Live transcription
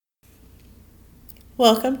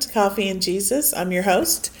Welcome to Coffee and Jesus. I'm your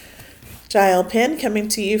host, Jael Penn, coming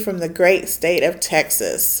to you from the great state of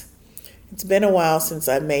Texas. It's been a while since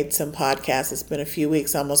I've made some podcasts. It's been a few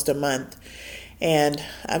weeks, almost a month, and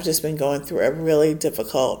I've just been going through a really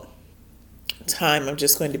difficult time. I'm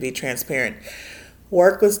just going to be transparent.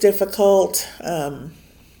 Work was difficult.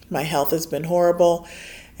 My health has been horrible.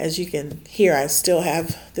 As you can hear, I still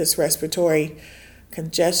have this respiratory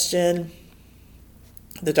congestion.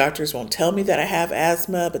 The doctors won't tell me that I have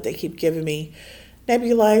asthma, but they keep giving me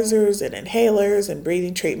nebulizers and inhalers and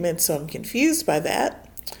breathing treatments, so I'm confused by that.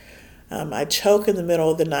 I choke in the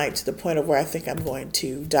middle of the night to the point of where I think I'm going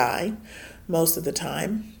to die most of the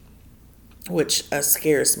time, which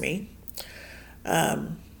scares me.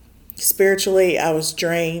 Spiritually, I was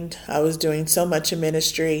drained. I was doing so much in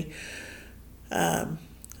ministry.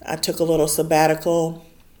 I took a little sabbatical.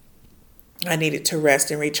 I needed to rest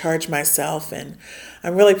and recharge myself, and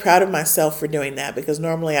I'm really proud of myself for doing that, because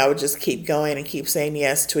normally I would just keep going and keep saying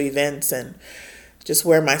yes to events and just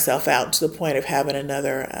wear myself out to the point of having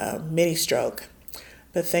another mini stroke.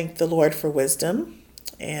 But thank the Lord for wisdom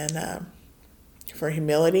and for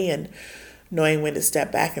humility and knowing when to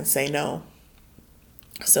step back and say no.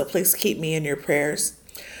 So please keep me in your prayers.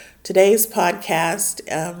 Today's podcast,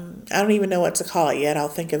 I don't even know what to call it yet. I'll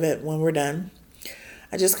think of it when we're done.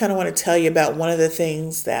 I just kind of want to tell you about one of the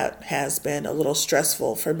things that has been a little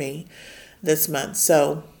stressful for me this month.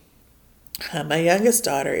 So my youngest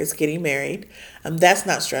daughter is getting married. That's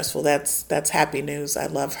not stressful. That's happy news. I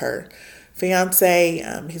love her fiance.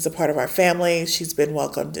 He's a part of our family. She's been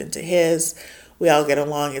welcomed into his. We all get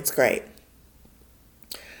along. It's great.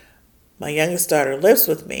 My youngest daughter lives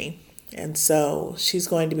with me, and so she's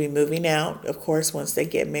going to be moving out, of course, once they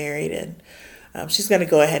get married, and she's going to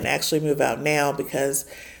go ahead and actually move out now because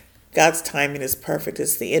God's timing is perfect.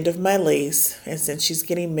 It's the end of my lease, and since she's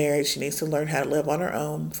getting married, she needs to learn how to live on her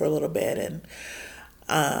own for a little bit, and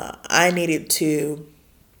I needed to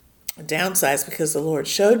downsize because the Lord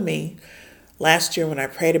showed me last year when I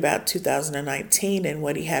prayed about 2019 and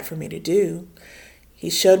what He had for me to do. He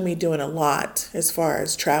showed me doing a lot as far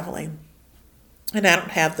as traveling, and I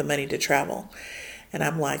don't have the money to travel. And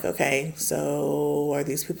I'm like, okay, so are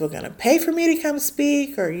these people going to pay for me to come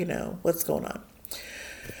speak, or, what's going on?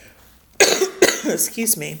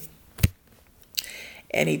 Excuse me.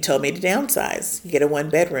 And he told me to downsize, get a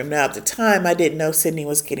 1-bedroom. Now, at the time, I didn't know Sydney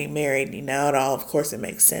was getting married. Now it all, of course, it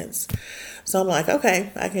makes sense. So I'm like,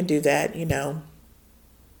 okay, I can do that,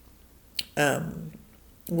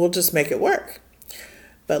 we'll just make it work.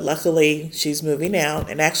 But luckily, she's moving out,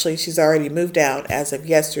 and actually, she's already moved out as of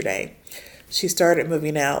yesterday. She started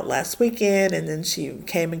moving out last weekend, and then she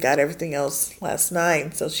came and got everything else last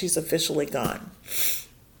night, so she's officially gone.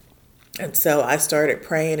 And so I started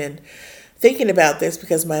praying and thinking about this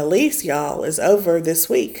because my lease, y'all, is over this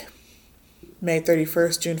week. May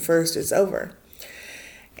 31st, June 1st is over.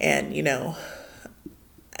 And,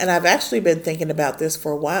 and I've actually been thinking about this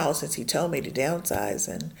for a while since he told me to downsize,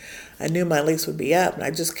 and I knew my lease would be up, and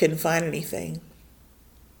I just couldn't find anything.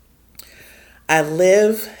 I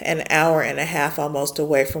live an hour and a half almost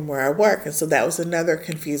away from where I work, and so that was another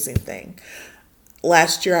confusing thing.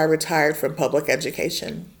 Last year I retired from public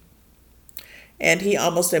education, and he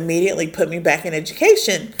almost immediately put me back in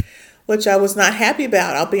education, which I was not happy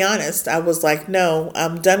about. I'll be honest. I was like, no,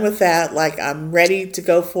 I'm done with that. Like, I'm ready to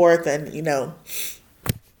go forth and,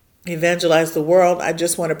 evangelize the world. I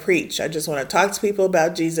just want to preach. I just want to talk to people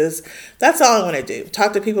about Jesus. That's all I want to do.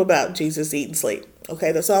 Talk to people about Jesus, eat and sleep.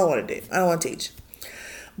 Okay, that's all I want to do. I don't want to teach.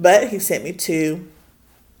 But he sent me to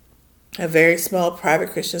a very small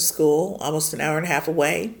private Christian school, almost an hour and a half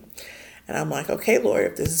away. And I'm like, okay, Lord,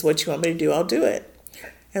 if this is what you want me to do, I'll do it.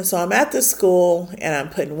 And so I'm at this school, and I'm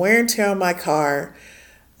putting wear and tear on my car.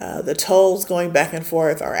 The tolls going back and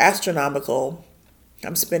forth are astronomical.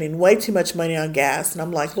 I'm spending way too much money on gas. And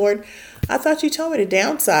I'm like, Lord, I thought you told me to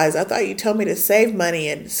downsize. I thought you told me to save money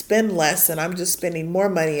and spend less, and I'm just spending more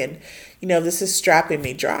money, and this is strapping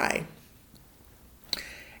me dry.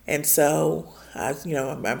 And so,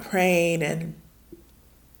 I'm praying, and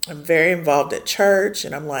I'm very involved at church,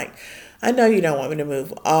 and I'm like, I know you don't want me to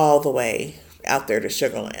move all the way out there to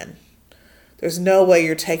Sugar Land. There's no way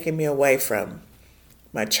you're taking me away from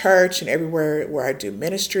my church and everywhere where I do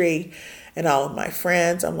ministry and all of my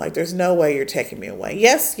friends. I'm like, there's no way you're taking me away.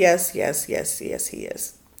 Yes, yes, yes, yes, yes, he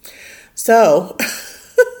is. So,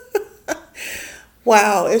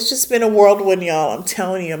 wow, it's just been a whirlwind, y'all. I'm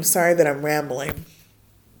telling you, I'm sorry that I'm rambling.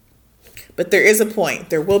 But there is a point.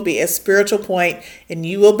 There will be a spiritual point, and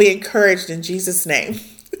you will be encouraged in Jesus' name.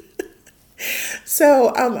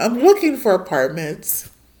 So I'm looking for apartments,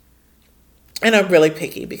 and I'm really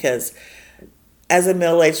picky because as a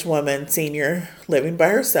middle-aged woman, senior, living by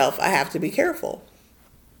herself, I have to be careful.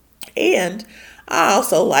 And I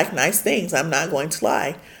also like nice things. I'm not going to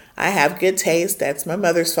lie. I have good taste. That's my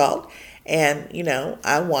mother's fault. And,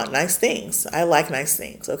 I want nice things. I like nice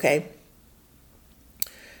things, okay?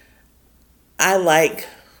 I like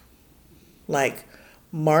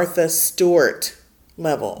Martha Stewart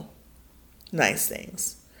level nice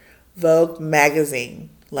things. Vogue magazine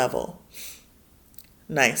level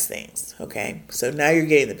nice things, okay? So now you're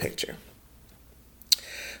getting the picture.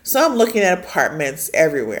 So I'm looking at apartments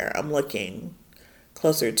everywhere. I'm looking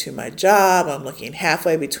closer to my job. I'm looking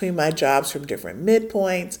halfway between my jobs from different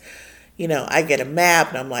midpoints. I get a map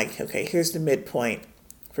and I'm like, okay, here's the midpoint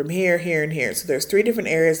from here, here, and here. So there's 3 different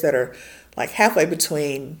areas that are like halfway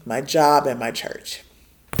between my job and my church.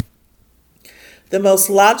 The most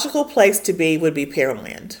logical place to be would be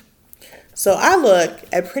Pearland. So I look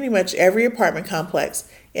at pretty much every apartment complex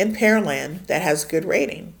in Pearland that has good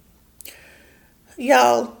rating.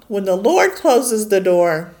 Y'all, when the Lord closes the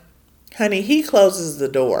door, honey, he closes the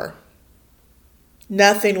door.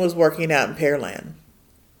 Nothing was working out in Pearland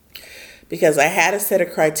because I had a set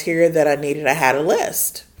of criteria that I needed. I had a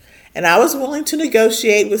list. And I was willing to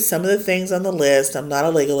negotiate with some of the things on the list. I'm not a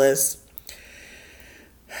legalist.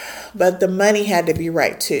 But the money had to be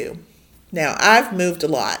right too. Now, I've moved a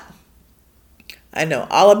lot. I know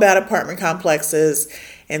all about apartment complexes.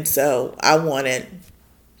 And so I wanted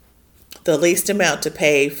the least amount to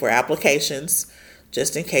pay for applications,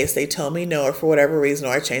 just in case they told me no or for whatever reason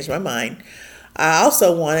or I changed my mind. I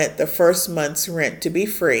also wanted the first month's rent to be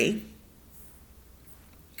free,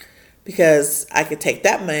 because I could take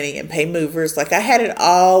that money and pay movers. Like, I had it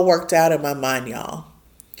all worked out in my mind, y'all.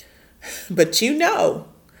 But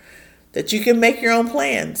that you can make your own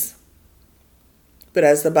plans. But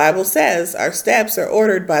as the Bible says, our steps are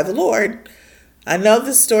ordered by the Lord. I know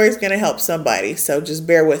this story is going to help somebody, so just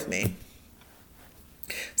bear with me.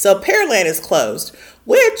 So Pearland is closed,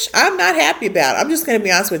 which I'm not happy about. I'm just going to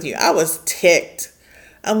be honest with you. I was ticked.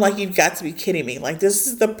 I'm like, you've got to be kidding me. Like, this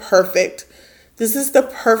is the perfect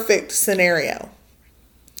scenario.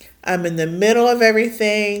 I'm in the middle of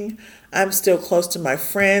everything. I'm still close to my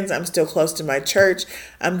friends. I'm still close to my church.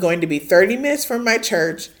 I'm going to be 30 minutes from my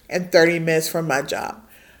church and 30 minutes from my job.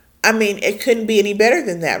 I mean, it couldn't be any better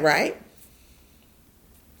than that, right?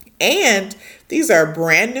 And these are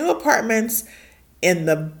brand new apartments in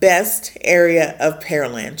the best area of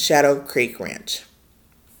Pearland, Shadow Creek Ranch.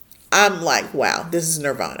 I'm like, wow, this is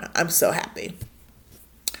nirvana. I'm so happy.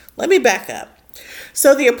 Let me back up.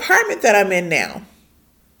 So the apartment that I'm in now,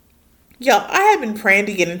 y'all, I have been praying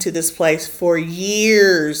to get into this place for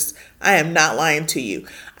years. I am not lying to you.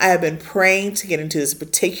 I have been praying to get into this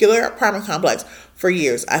particular apartment complex for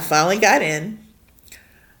years. I finally got in.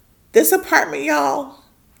 This apartment, y'all,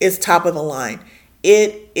 is top of the line.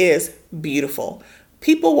 It is beautiful.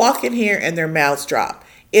 People walk in here and their mouths drop.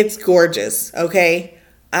 It's gorgeous, okay?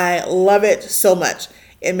 I love it so much.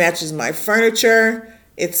 It matches my furniture.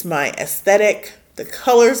 It's my aesthetic. The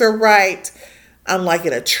colors are right. I'm like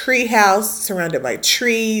in a tree house surrounded by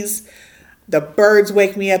trees. The birds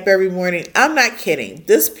wake me up every morning. I'm not kidding.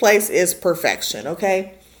 This place is perfection,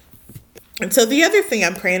 okay? And so the other thing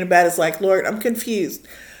I'm praying about is like, Lord, I'm confused.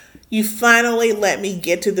 You finally let me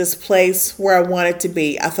get to this place where I wanted to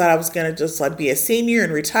be. I thought I was going to just like be a senior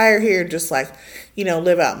and retire here and just like,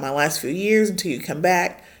 live out my last few years until you come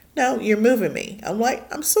back. No, you're moving me. I'm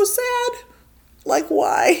like, I'm so sad. Like,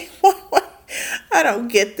 why? Why? I don't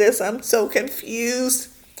get this. I'm so confused.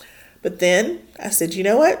 But then I said, you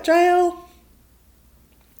know what, Jael?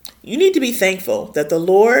 You need to be thankful that the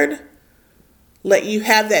Lord let you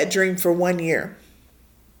have that dream for 1 year.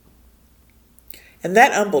 And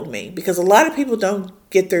that humbled me because a lot of people don't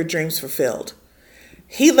get their dreams fulfilled.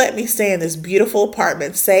 He let me stay in this beautiful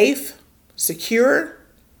apartment, safe, secure,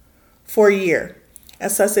 for a year.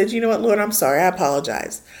 And so I said, you know what, Lord, I'm sorry. I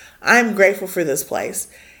apologize. I'm grateful for this place.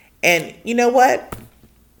 And you know what?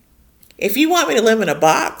 If you want me to live in a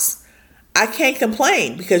box, I can't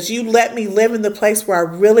complain because you let me live in the place where I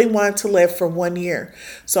really wanted to live for 1 year.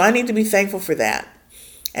 So I need to be thankful for that.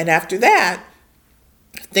 And after that,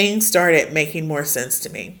 things started making more sense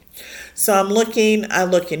to me. So I look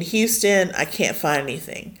in Houston, I can't find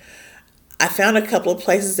anything. I found a couple of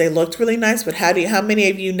places, they looked really nice, but how many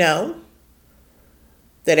of you know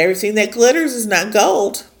that everything that glitters is not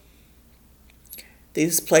gold?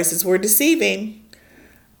 These places were deceiving.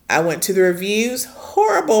 I went to the reviews,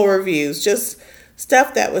 horrible reviews, just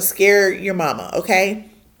stuff that would scare your mama, okay?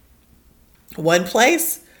 One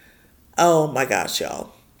place, oh my gosh,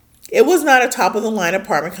 y'all. It was not a top of the line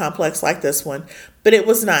apartment complex like this one, but it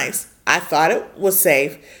was nice. I thought it was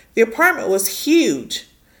safe. The apartment was huge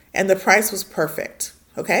and the price was perfect.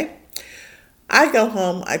 Okay. I go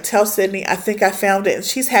home. I tell Sydney, I think I found it. And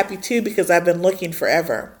she's happy too because I've been looking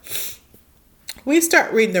forever. We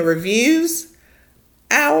start reading the reviews.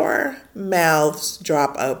 Our mouths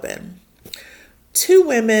drop open. 2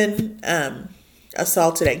 women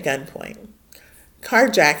assaulted at gunpoint.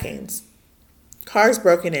 Carjackings. Cars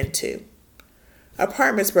broken into.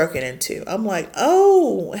 Apartments broken into. I'm like,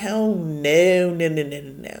 oh, hell no.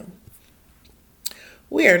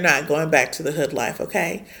 We are not going back to the hood life,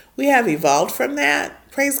 okay? We have evolved from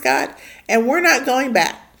that, praise God, and we're not going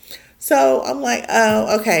back. So I'm like,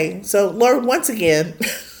 oh, okay. So Lord, once again,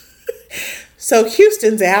 so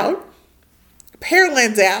Houston's out,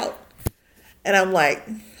 Pearland's out, and I'm like,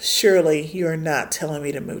 surely you are not telling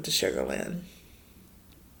me to move to Sugar Land.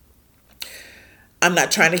 I'm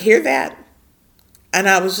not trying to hear that. And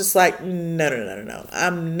I was just like, no.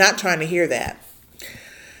 I'm not trying to hear that.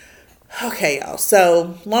 Okay, y'all.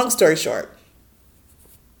 So long story short,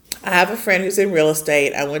 I have a friend who's in real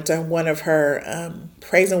estate. I went to one of her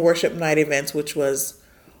praise and worship night events, which was,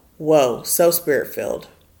 whoa, so spirit-filled.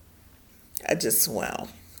 Wow.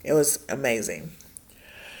 It was amazing.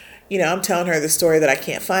 You know, I'm telling her the story that I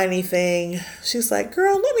can't find anything. She's like,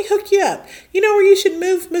 girl, let me hook you up. You know where you should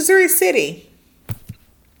move? Missouri City.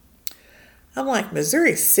 I'm like,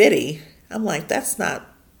 Missouri City? I'm like,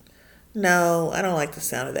 no, I don't like the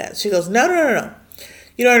sound of that. She goes, no.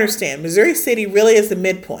 You don't understand. Missouri City really is the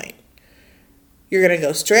midpoint. You're going to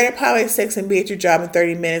go straight up Highway 6 and be at your job in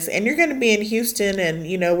 30 minutes. And you're going to be in Houston and,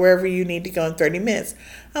 wherever you need to go in 30 minutes.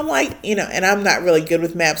 I'm like, and I'm not really good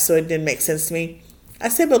with maps, so it didn't make sense to me. I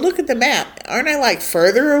said, but look at the map. Aren't I like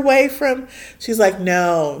further away from? She's like,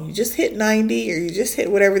 no, you just hit 90 or you just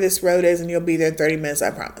hit whatever this road is and you'll be there in 30 minutes,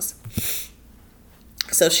 I promise.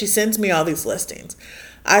 So she sends me all these listings.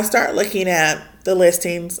 I start looking at the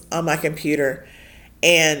listings on my computer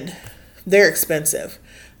and they're expensive.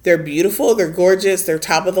 They're beautiful, they're gorgeous, they're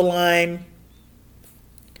top of the line,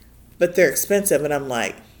 but they're expensive. And I'm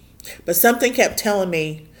like, but something kept telling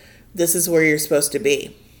me this is where you're supposed to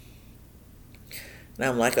be. And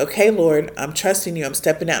I'm like, okay, Lord, I'm trusting you. I'm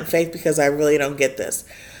stepping out in faith because I really don't get this.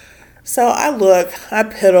 So I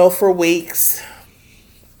piddle for weeks.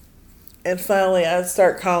 And finally I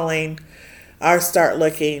start calling. I start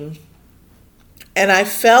looking. And I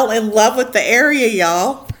fell in love with the area,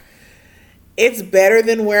 y'all. It's better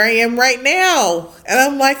than where I am right now. And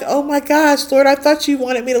I'm like, oh my gosh, Lord, I thought you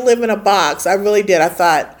wanted me to live in a box. I really did. I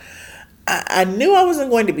thought, I knew I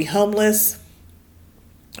wasn't going to be homeless.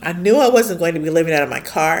 I knew I wasn't going to be living out of my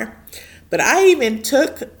car. But I even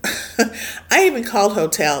called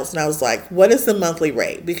hotels and I was like, what is the monthly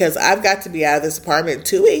rate? Because I've got to be out of this apartment in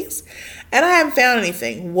 2 weeks and I haven't found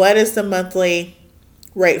anything. What is the monthly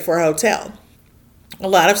rate for a hotel? A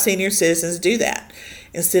lot of senior citizens do that.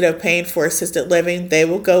 Instead of paying for assisted living, they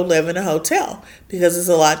will go live in a hotel because it's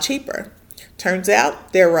a lot cheaper. Turns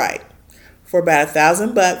out they're right. For about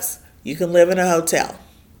 $1,000, you can live in a hotel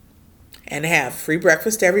and have free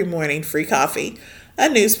breakfast every morning, free coffee, a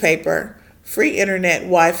newspaper, free internet,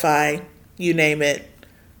 Wi-Fi, you name it.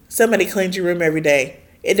 Somebody cleans your room every day.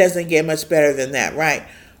 It doesn't get much better than that, right?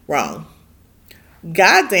 Wrong.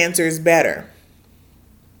 God's answer is better.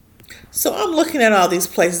 So I'm looking at all these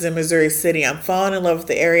places in Missouri City. I'm falling in love with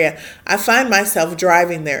the area. I find myself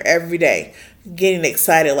driving there every day, getting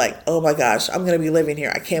excited like, oh my gosh, I'm going to be living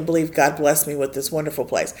here. I can't believe God blessed me with this wonderful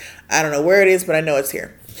place. I don't know where it is, but I know it's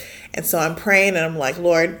here. And so I'm praying and I'm like,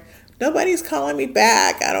 Lord, nobody's calling me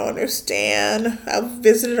back. I don't understand. I've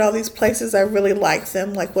visited all these places. I really like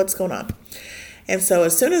them. Like, what's going on? And so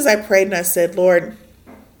as soon as I prayed and I said, Lord,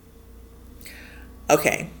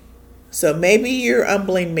 okay, so maybe you're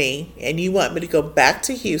humbling me and you want me to go back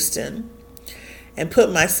to Houston and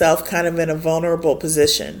put myself kind of in a vulnerable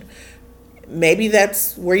position. Maybe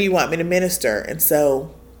that's where you want me to minister. And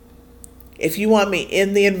so if you want me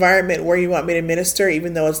in the environment where you want me to minister,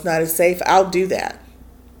 even though it's not as safe, I'll do that.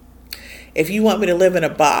 If you want me to live in a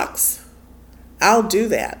box, I'll do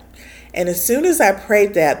that. And as soon as I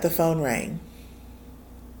prayed that, the phone rang.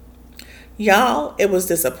 Y'all, it was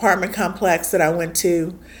this apartment complex that I went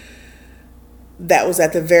to that was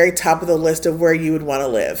at the very top of the list of where you would want to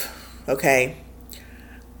live. Okay.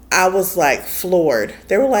 I was like floored.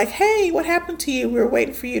 They were like, hey, what happened to you? We were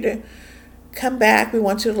waiting for you to come back. We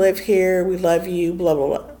want you to live here. We love you, blah, blah,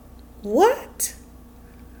 blah. What?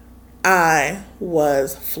 I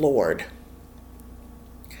was floored.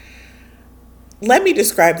 Let me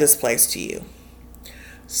describe this place to you.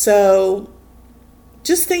 So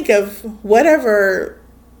just think of whatever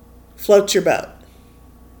floats your boat.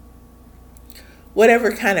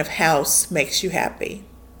 whatever kind of house makes you happy.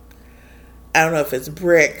 I don't know if it's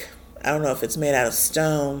brick. I don't know if it's made out of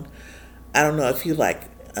stone. I don't know if you like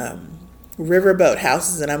riverboat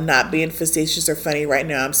houses, and I'm not being facetious or funny right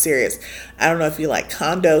now. I'm serious. I don't know if you like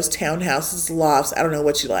condos, townhouses, lofts. I don't know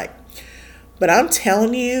what you like. But I'm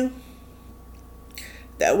telling you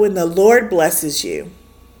that when the Lord blesses you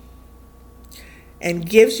and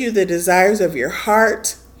gives you the desires of your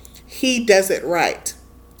heart, He does it right.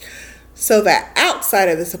 So that outside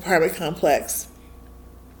of this apartment complex,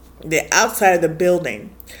 the outside of the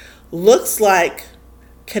building, looks like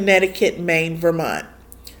Connecticut, Maine, Vermont.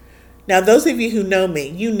 Now, those of you who know me,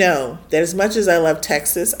 you know that as much as I love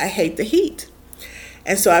Texas, I hate the heat.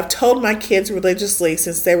 And so I've told my kids religiously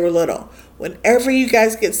since they were little, whenever you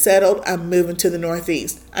guys get settled, I'm moving to the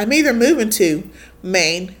Northeast. I'm either moving to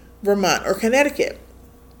Maine, Vermont, or Connecticut,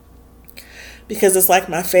 because it's like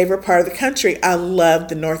my favorite part of the country. I love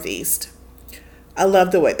the Northeast. I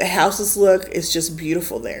love the way the houses look. It's just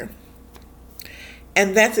beautiful there.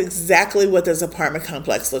 And that's exactly what this apartment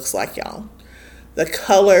complex looks like, y'all. The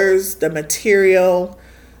colors, the material,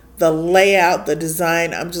 the layout, the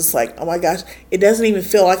design. I'm just like, oh my gosh, it doesn't even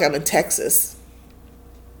feel like I'm in Texas.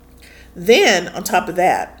 Then on top of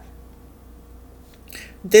that,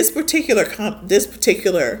 this particular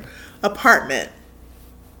apartment,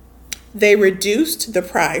 they reduced the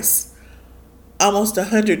price almost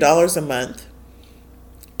 $100 a month,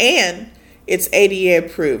 and it's ADA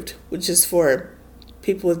approved, which is for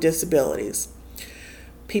people with disabilities,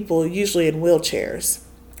 people usually in wheelchairs,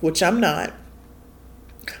 which I'm not.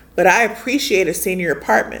 But I appreciate a senior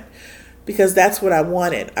apartment because that's what I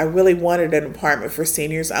wanted. I really wanted an apartment for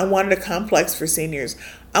seniors. I wanted a complex for seniors.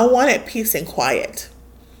 I wanted peace and quiet.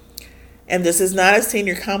 And this is not a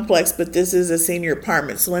senior complex, but this is a senior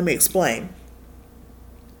apartment. So let me explain.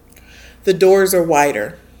 The doors are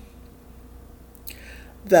wider.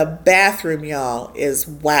 The bathroom, y'all, is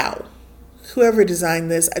wow. Whoever designed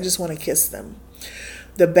this, I just want to kiss them.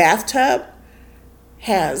 The bathtub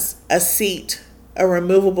has a seat, a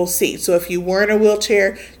removable seat. So if you were in a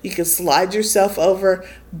wheelchair, you can slide yourself over,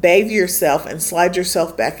 bathe yourself, and slide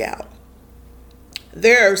yourself back out.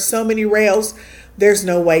 There are so many rails, there's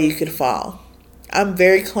no way you could fall. I'm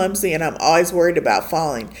very clumsy and I'm always worried about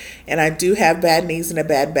falling. And I do have bad knees and a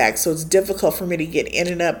bad back, so it's difficult for me to get in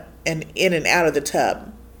and out of the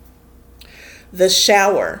tub. The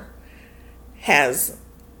shower has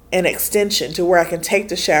an extension to where I can take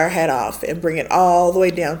the shower head off and bring it all the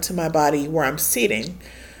way down to my body where I'm sitting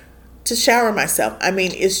to shower myself. I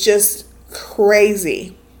mean, it's just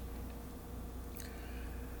crazy.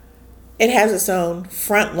 It has its own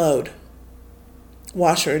front load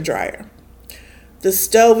washer and dryer. The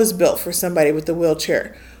stove is built for somebody with a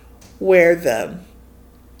wheelchair, where the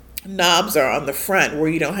knobs are on the front, where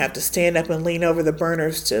you don't have to stand up and lean over the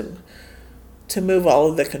burners to move all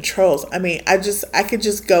of the controls. I mean, I could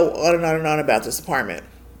just go on and on and on about this apartment.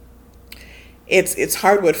 It's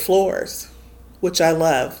hardwood floors, which I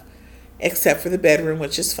love, except for the bedroom,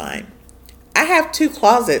 which is fine. I have 2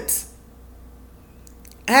 closets.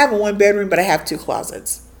 I have a 1-bedroom, but I have 2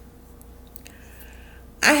 closets.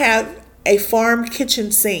 I have a farm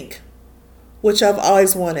kitchen sink, which I've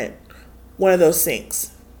always wanted, one of those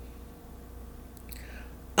sinks.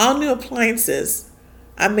 All new appliances.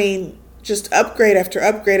 I mean, just upgrade after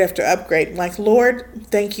upgrade after upgrade. Like, Lord,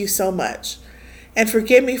 thank you so much. And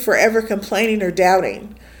forgive me for ever complaining or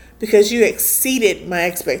doubting, because you exceeded my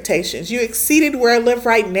expectations. You exceeded where I live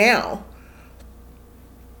right now.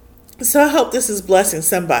 So I hope this is blessing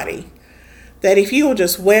somebody, that if you will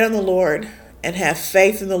just wait on the Lord and have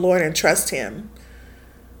faith in the Lord and trust Him,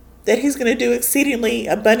 that He's going to do exceedingly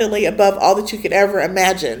abundantly above all that you could ever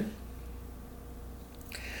imagine.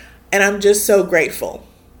 And I'm just so grateful.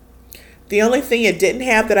 The only thing it didn't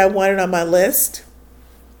have that I wanted on my list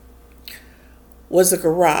was a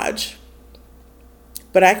garage.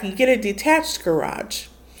 But I can get a detached garage.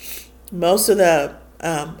 Most of the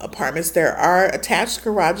apartments, there are attached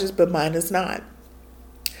garages, but mine is not.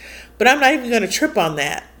 But I'm not even going to trip on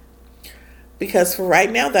that, because for right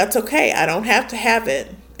now, that's okay. I don't have to have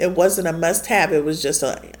it. It wasn't a must-have. It was just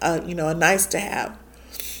a nice to have.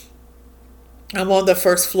 I'm on the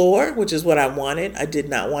first floor, which is what I wanted. I did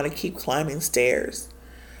not want to keep climbing stairs.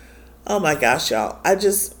 Oh my gosh, y'all.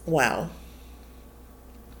 Wow.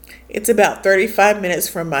 It's about 35 minutes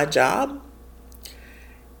from my job.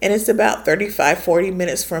 And it's about 35, 40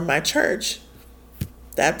 minutes from my church.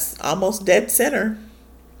 That's almost dead center.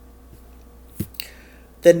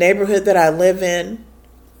 The neighborhood that I live in,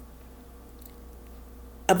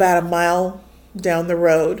 about a mile down the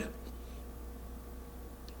road,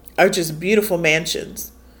 are just beautiful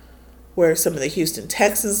mansions. where some of the Houston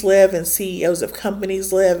Texans live and CEOs of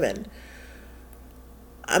companies live. And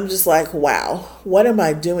I'm just like, wow, what am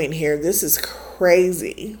I doing here? This is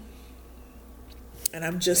crazy. And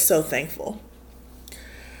I'm just so thankful.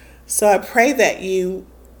 So I pray that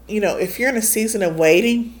if you're in a season of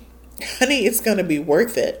waiting, honey, it's going to be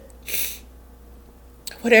worth it.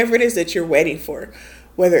 Whatever it is that you're waiting for,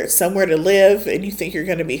 whether it's somewhere to live and you think you're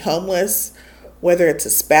going to be homeless, whether it's a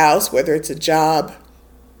spouse, whether it's a job.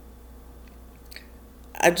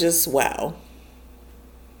 Wow.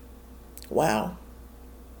 Wow.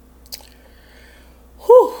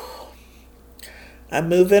 Whew. I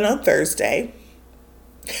move in on Thursday.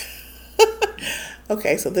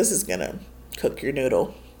 Okay, so this is going to cook your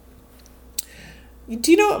noodle.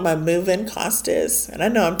 Do you know what my move-in cost is? And I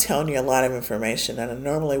know I'm telling you a lot of information, and I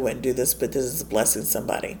normally wouldn't do this, but this is blessing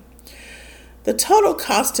somebody. The total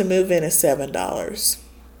cost to move in is $7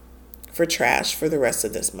 for trash for the rest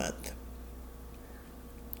of this month.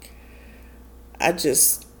 I've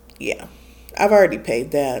already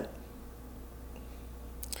paid that.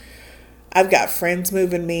 I've got friends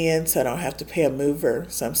moving me in, so I don't have to pay a mover,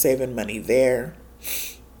 so I'm saving money there.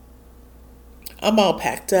 I'm all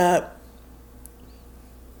packed up.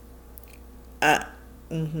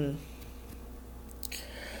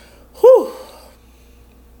 Whew.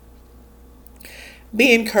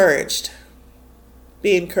 Be encouraged.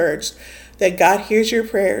 Be encouraged that God hears your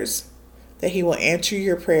prayers, that He will answer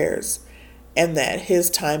your prayers, and that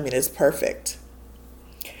His timing is perfect.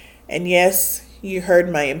 And yes, you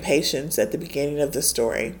heard my impatience at the beginning of the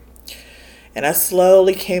story. And I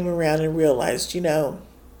slowly came around and realized,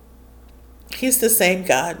 He's the same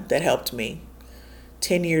God that helped me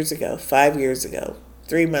 10 years ago, 5 years ago,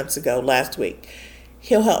 3 months ago, last week.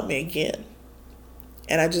 He'll help me again.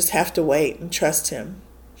 And I just have to wait and trust Him.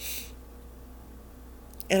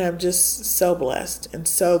 And I'm just so blessed and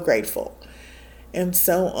so grateful and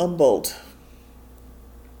so humbled.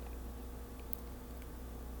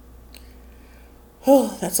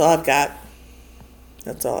 Oh, that's all I've got.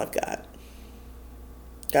 That's all I've got.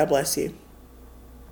 God bless you.